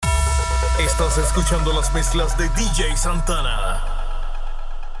Estás escuchando las mezclas de DJ Santana.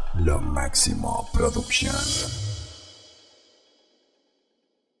 Lo máximo producción.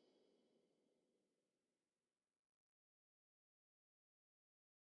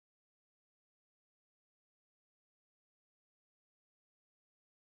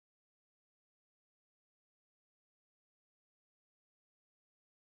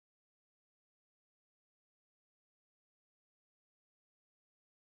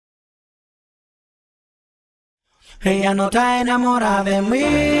 Ella no está enamorada de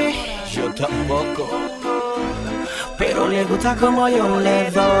mí, Yo tampoco. pero le gusta como yo le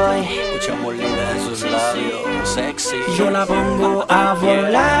doy. Escuchamos linda de sus labios, sexy. Yo la pongo a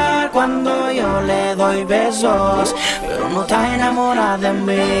volar cuando yo le doy besos, pero no está enamorada de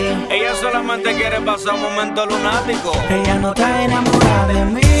mí. Ella solamente quiere pasar un momento lunático. Ella no está enamorada de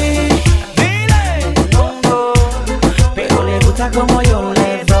mí, ¡Dile! no, pero le gusta como yo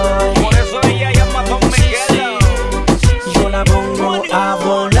le doy. Por eso ella llama Don Miguel. Yo la pongo a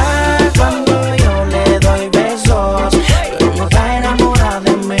volar cuando yo le doy besos, pero no está enamorada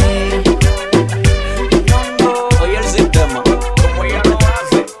de mí. Oye el sistema, como ella lo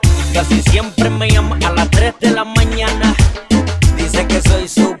hace. Casi siempre me llama a las 3 de la mañana. Dice que soy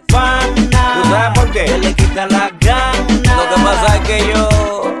su pana. ¿Tú sabes por qué? Que le quita las ganas. Lo que pasa es que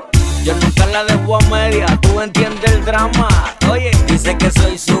yo nunca la dejo a media. Tú entiendes el drama. Oye, dice que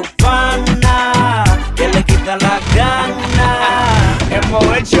soy su pana, que le quita las ganas. Hemos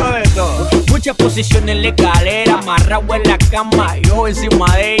hecho de todo. Muchas posiciones en la escalera, amarrado en la cama, yo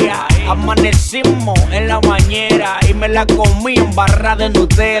encima de ella. Amanecimos en la bañera y me la comí en barra de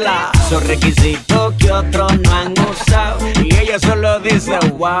Nutella. Son requisitos que otros no han usado y ella solo dice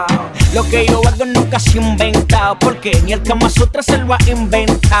wow. Lo que yo hago nunca se ha inventado, porque ni el Kama Sutra se lo ha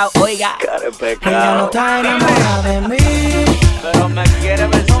inventado. Oiga, Ella no está enamorada de mí, pero me quiere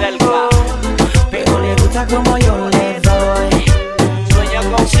ver cerca. pero le gusta como yo le doy. Sueña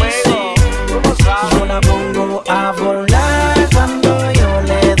conmigo, tú lo sabes. Yo la pongo a volar cuando yo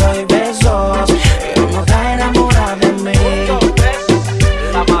le doy besos, pero no está enamorada de mí.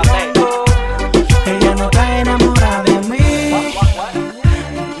 La maté. Ella no está enamorada de mí,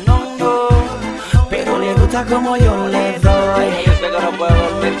 no, pero le gusta como yo le doy. Yo sé que no puedo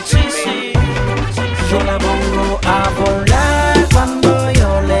dormir sin mí. Yo la pongo a volar cuando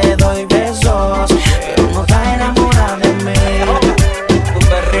yo le doy besos, pero no está enamorada de mí. Tu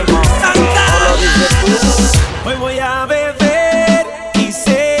perrimo, ¿cómo lo dices tú? Hoy voy a beber y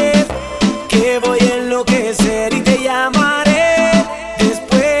sé que voy a enloquecer y te llamaré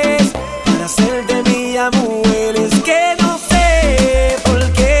después para hacerte mi mujer. Es que no sé por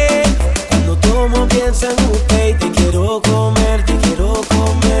qué cuando tomo pienso en usted y te quiero comer, te quiero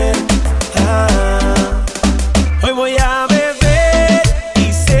comer. Hoy voy a beber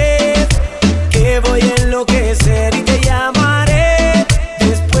y sé que voy a enloquecer y te llamaré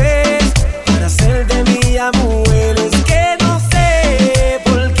después para hacerte mi mujer. Es que no sé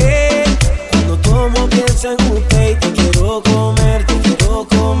por qué cuando tomo pienso en usted y te quiero comer, te quiero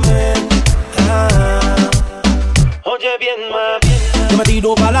comer. Oye bien, mami, yo me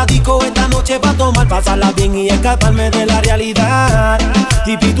tiro pa' la disco esta noche pa' tomar, pasarla bien y escaparme de la realidad.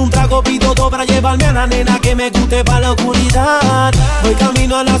 Y pido un trago, pido todo para llevarme a la nena que me guste pa' la oscuridad. Voy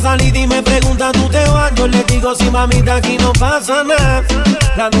camino a la salida y me preguntan, ¿tú te vas? Yo le digo, sí, mamita, aquí no pasa nada.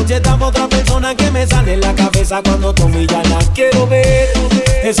 La noche está pa' otra persona que me sale en la cabeza cuando tomo y ya la quiero ver.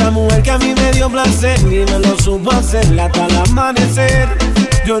 Esa mujer que a mí me dio placer y me lo supo hacer hasta el amanecer.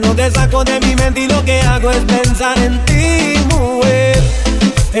 Yo no te saco de mi mente y lo que hago es pensar en ti, mujer.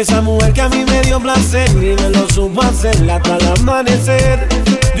 Esa mujer que a mí me dio placer y me lo supo hacer hasta el amanecer.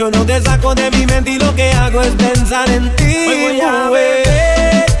 Yo no te saco de mi mente y lo que hago es pensar en ti. Hoy voy a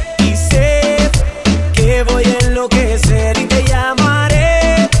beber y sé que voy a enloquecer y te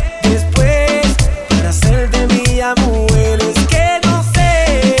llamaré después para hacerte mi mujer. Es que no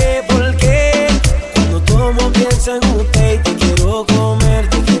sé por qué cuando tomo pienso en usted y te quiero comer,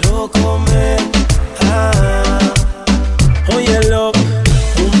 te quiero comer. Oye, loco,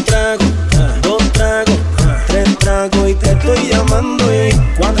 un trago, dos tragos, tres tragos y te estoy llamando. Y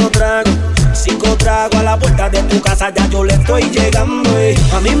 4 tragos, 5 tragos, a la puerta de tu casa ya yo le estoy llegando.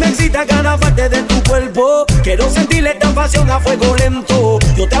 A mí me excita cada parte de tu cuerpo, quiero sentirle esta pasión a fuego lento.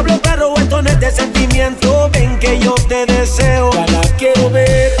 Yo te hablo claro, esto no es de sentimiento. Ven que yo te deseo, ya la quiero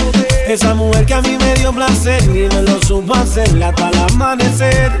ver. Esa mujer que a mí me dio placer y me lo supo hacer hasta el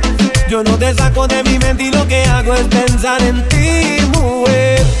amanecer. Yo no te saco de mi mente y lo que hago es pensar en ti,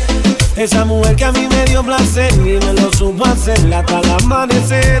 mujer. Esa mujer que a mí me dio placer y me lo supo hacer hasta el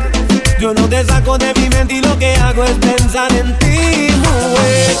amanecer. Yo no te saco de mi mente y lo que hago es pensar en ti,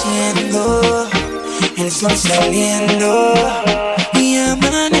 mujer. el sol saliendo y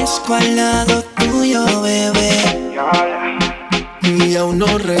amanezco al lado tuyo, bebé. Y aún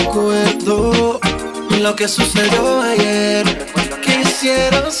no recuerdo lo que sucedió ayer.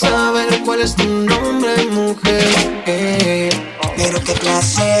 Quisiera saber cuál es tu nombre, mujer. Pero qué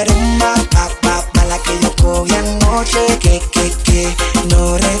clase rumba, pa la que yo cogí anoche. Que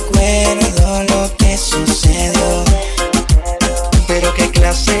no recuerdo lo que sucedió. Pero qué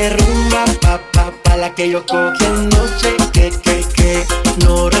clase rumba, pa la que yo cogí anoche. Que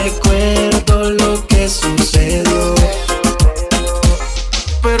no recuerdo lo que sucedió.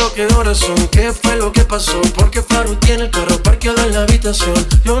 Pero qué horas son, qué fue lo que pasó. Porque Faru tiene el carro parqueado en la habitación.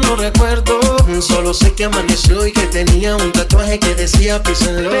 Yo no recuerdo, solo sé que amaneció y que tenía un tatuaje que decía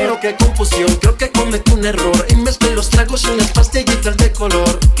písenlo. Pero qué confusión, creo que cometí un error y mezclé los tragos y unas pastillitas de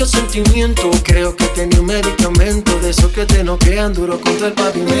color. Qué sentimiento, creo que tenía un medicamento de esos que te noquean duro contra el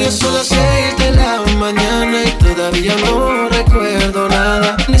pavimento. Y son las 6 de la mañana y todavía no recuerdo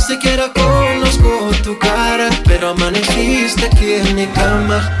nada. Ni siquiera conozco tu cara, pero amaneciste aquí en mi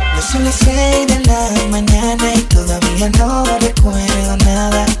cama. Ya son las 6 de la mañana y todavía no recuerdo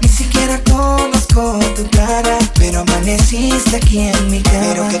nada. Ni siquiera conozco tu cara, pero amaneciste aquí en mi cama.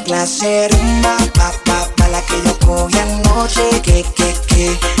 Pero qué clase rumba, pa la que yo cogí anoche. Que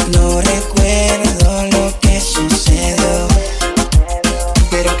no recuerdo lo que sucedió.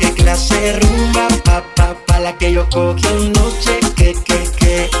 Pero qué clase rumba, pa la que yo cogí anoche.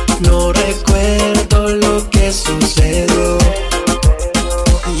 Que no recuerdo lo que sucedió.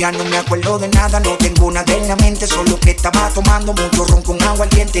 Ya no me acuerdo de nada, no tengo nada en la mente. Solo que estaba tomando mucho ron con agua al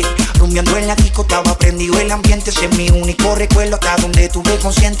diente. Rumbeando en la disco, estaba prendido el ambiente. Ese es mi único recuerdo hasta donde estuve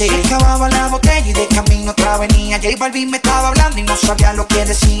consciente. Acababa la botella y de camino otra venía. J Balvin me estaba hablando y no sabía lo que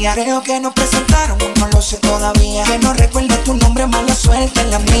decía. Creo que nos presentaron, no lo sé todavía. Que no recuerdo tu nombre, mala suerte en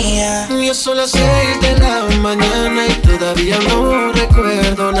la mía. Ya son las 6 de la mañana y todavía no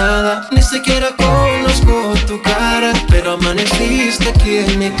recuerdo nada. Ni siquiera conozco tu cara, pero amaneciste aquí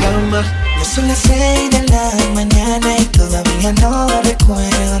en mi cama. Ya son las 6 de la mañana y todavía no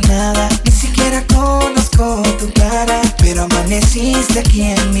recuerdo nada. Ni siquiera conozco tu cara, pero amaneciste aquí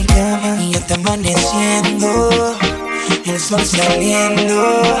en mi cama. Y ya está amaneciendo, el sol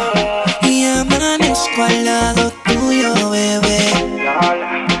saliendo y amanezco al lado tuyo, bebé.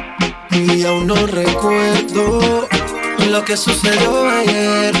 Y aún no recuerdo lo que sucedió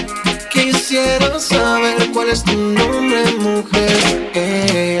ayer. Quisiera saber cuál es tu nombre,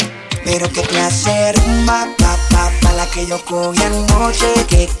 mujer. Pero qué clase rumba, pa la que yo cogí anoche.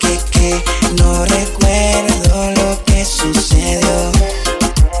 Que no recuerdo lo que sucedió.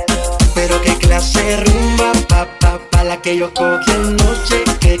 Pero qué clase rumba, pa la que yo cogí anoche.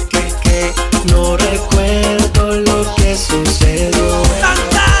 Que no recuerdo lo que sucedió.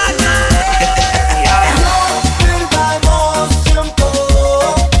 Santana.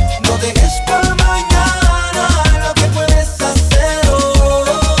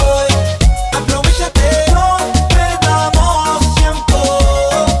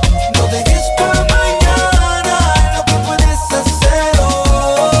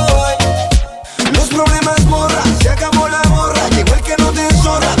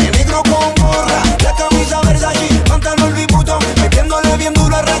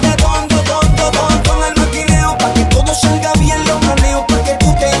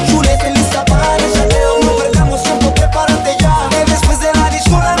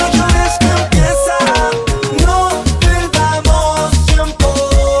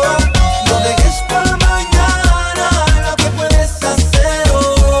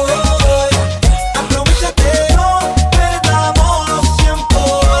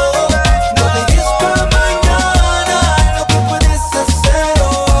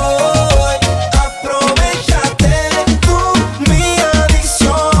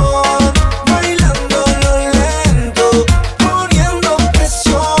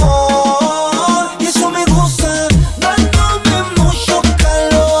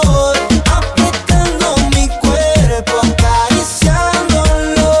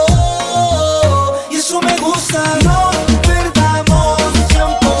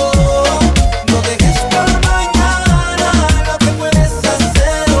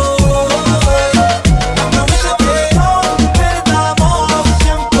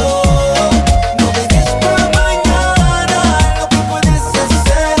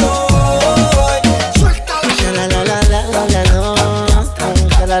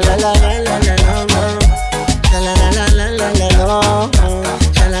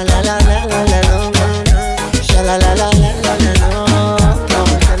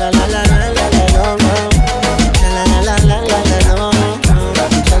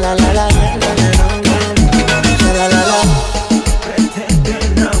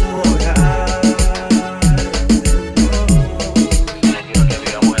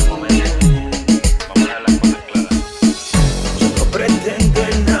 pretendo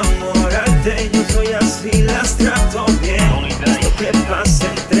enamorarte, yo soy así, las trato bien. Esto que pasa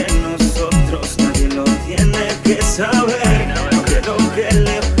entre nosotros nadie lo tiene que saber. No quiero que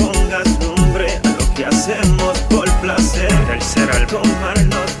le pongas nombre a lo que hacemos por placer.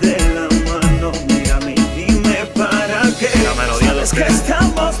 Tomarnos de la mano, mírame y dime para qué. Sabes que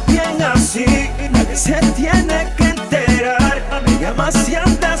estamos bien así, nadie se tiene que enterar. Me llamas si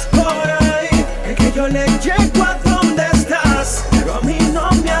andas por ahí, que yo le llego a donde estás. Pero a mí no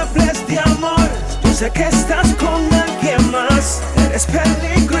me hables de amor, yo sé que estás con alguien más. Eres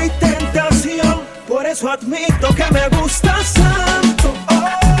peligro y tentación, por eso admito que me gustas tanto,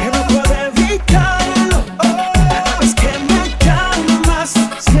 que no puedo evitarlo. Cada vez que me llamas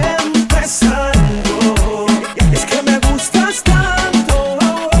siempre salgo. Es que me gustas tanto,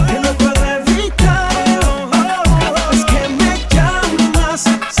 que no puedo evitarlo. Cada vez que me llamas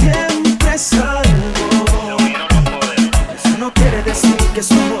siempre salgo. Eso no quiere decir que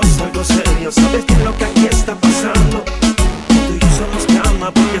somos algo serio. Sabes que lo que aquí está pasando, tú y yo somos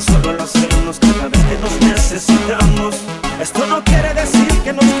cama porque solo lo hacemos cada vez que nos necesitamos. Esto no quiere decir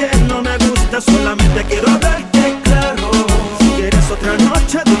que no me gusta, solamente quiero hablarte claro. Si quieres otra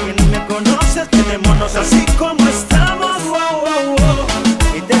noche de que no me conoces, quedémonos así como estamos.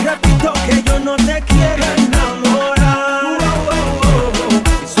 Y te repito que yo no te quiero enamorar.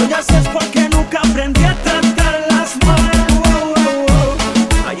 Si soy así es porque nunca aprendí a tratarlas mal.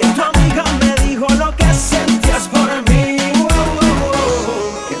 Ayer tu amiga me dijo lo que sentías por mí,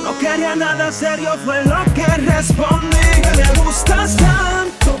 que no quería nada serio, fue lo que respondí. Me gustas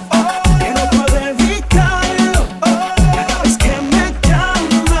tanto, que no puedo evitarlo. Cada vez que me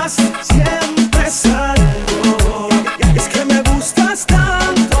llamas siempre salgo. Es que me gustas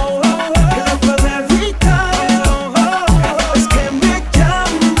tanto, que no puedo evitarlo. Cada vez que me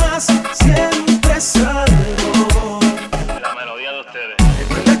llamas siempre salgo. La melodía de ustedes.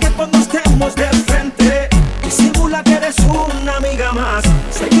 Recuerda que cuando estemos de frente, disimula que eres una amiga más.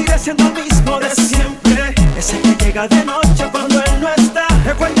 Seguiré siendo el mismo de siempre, ese que llega de noche cuando él no está.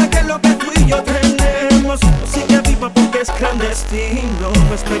 Recuerda que lo que tú y yo tenemos no sigue viva porque es clandestino.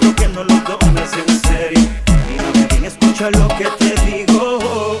 Espero que no lo tomes en serio. Mírame bien, escucha lo que te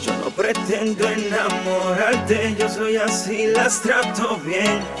digo. Yo no pretendo enamorarte, yo soy así, las trato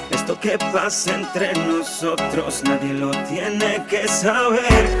bien. Esto que pasa entre nosotros nadie lo tiene que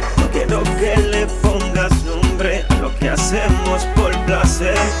saber. No quiero que le pongas nombre a lo que hacemos por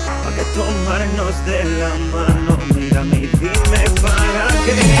placer. Para que tomarnos de la mano, mírame y dime para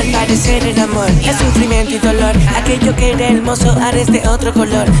qué. Al parecer el amor es sufrimiento y dolor. Aquello que era hermoso ahora es de otro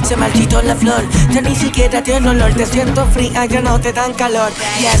color. Se marchitó la flor, ya ni siquiera tiene olor. Te siento fría, ya no te dan calor.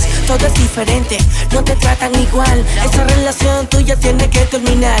 Yes, todo es diferente, no te tratan igual. Esa relación tuya tiene que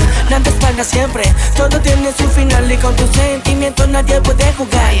terminar. Nada es para siempre, todo tiene su final. Y con tus sentimientos nadie puede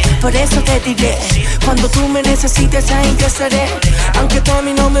jugar. Por eso te diré, cuando tú me necesites ahí yo estaré. Aunque tú a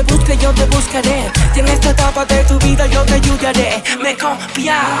mí no me busques, yo te buscaré. Y en esta etapa de tu vida yo te ayudaré. Me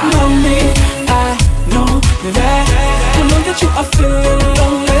confía. Mami, I know that I know that you are feeling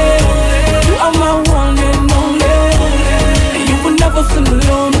lonely. You are my one and only, and you will never feel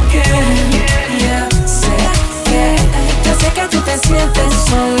alone again. Yeah, sé que yo sé que tú te sientes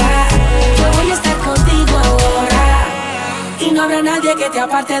sola. Yo voy a estar contigo ahora y no habrá nadie que te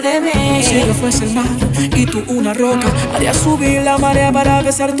aparte de mí. Si yo fuese el mar y tú una roca, haría subir la marea para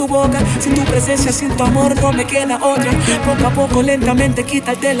besar tu boca. Sin tu presencia, sin tu amor no me queda otra. Poco a poco, lentamente,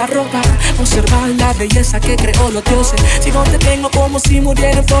 quítate la ropa. Observar la belleza que creó los dioses. Si no te tengo como si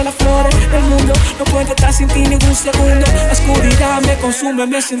murieran todas las flores del mundo, no puedo estar sin ti ningún segundo. La oscuridad me consume,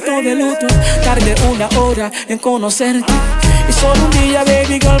 me siento de luto. Tardé una hora en conocerte y solo un día,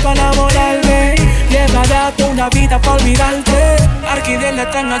 baby girl, para enamorarme. Llevará toda una vida para olvidarte. Arquídeas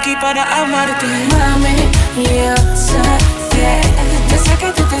están aquí para amarte. Mami, yo sé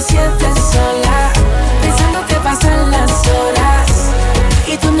que tú te sientes sola, pensando que pasan las horas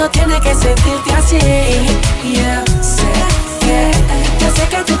y tú no tienes que sentirte así. Yo sé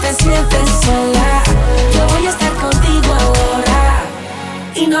que tú te sientes sola, yo voy a estar contigo ahora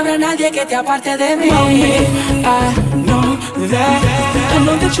y no habrá nadie que te aparte de mí. Mami, I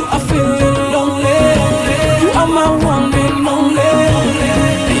know that you are feeling lonely. You are my one and only,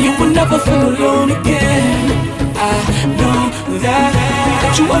 and you will never feel alone again. I know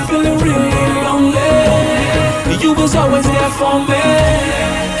that you are feeling really lonely. You was always there for me,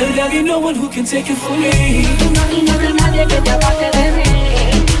 and there'll be no one who can take it from me. Y no habrá nadie que te aparte de mí.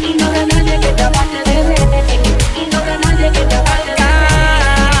 Y no habrá nadie que te aparte de mí. Y no habrá nadie que te aparte de mí.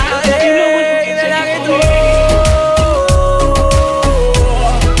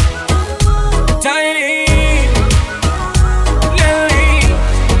 Tiny, Lily.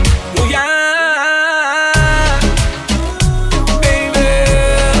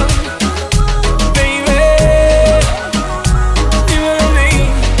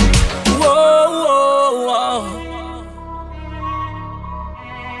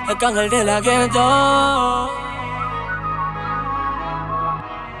 arcángel de la gueto.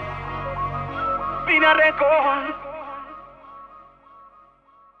 Vine a recoger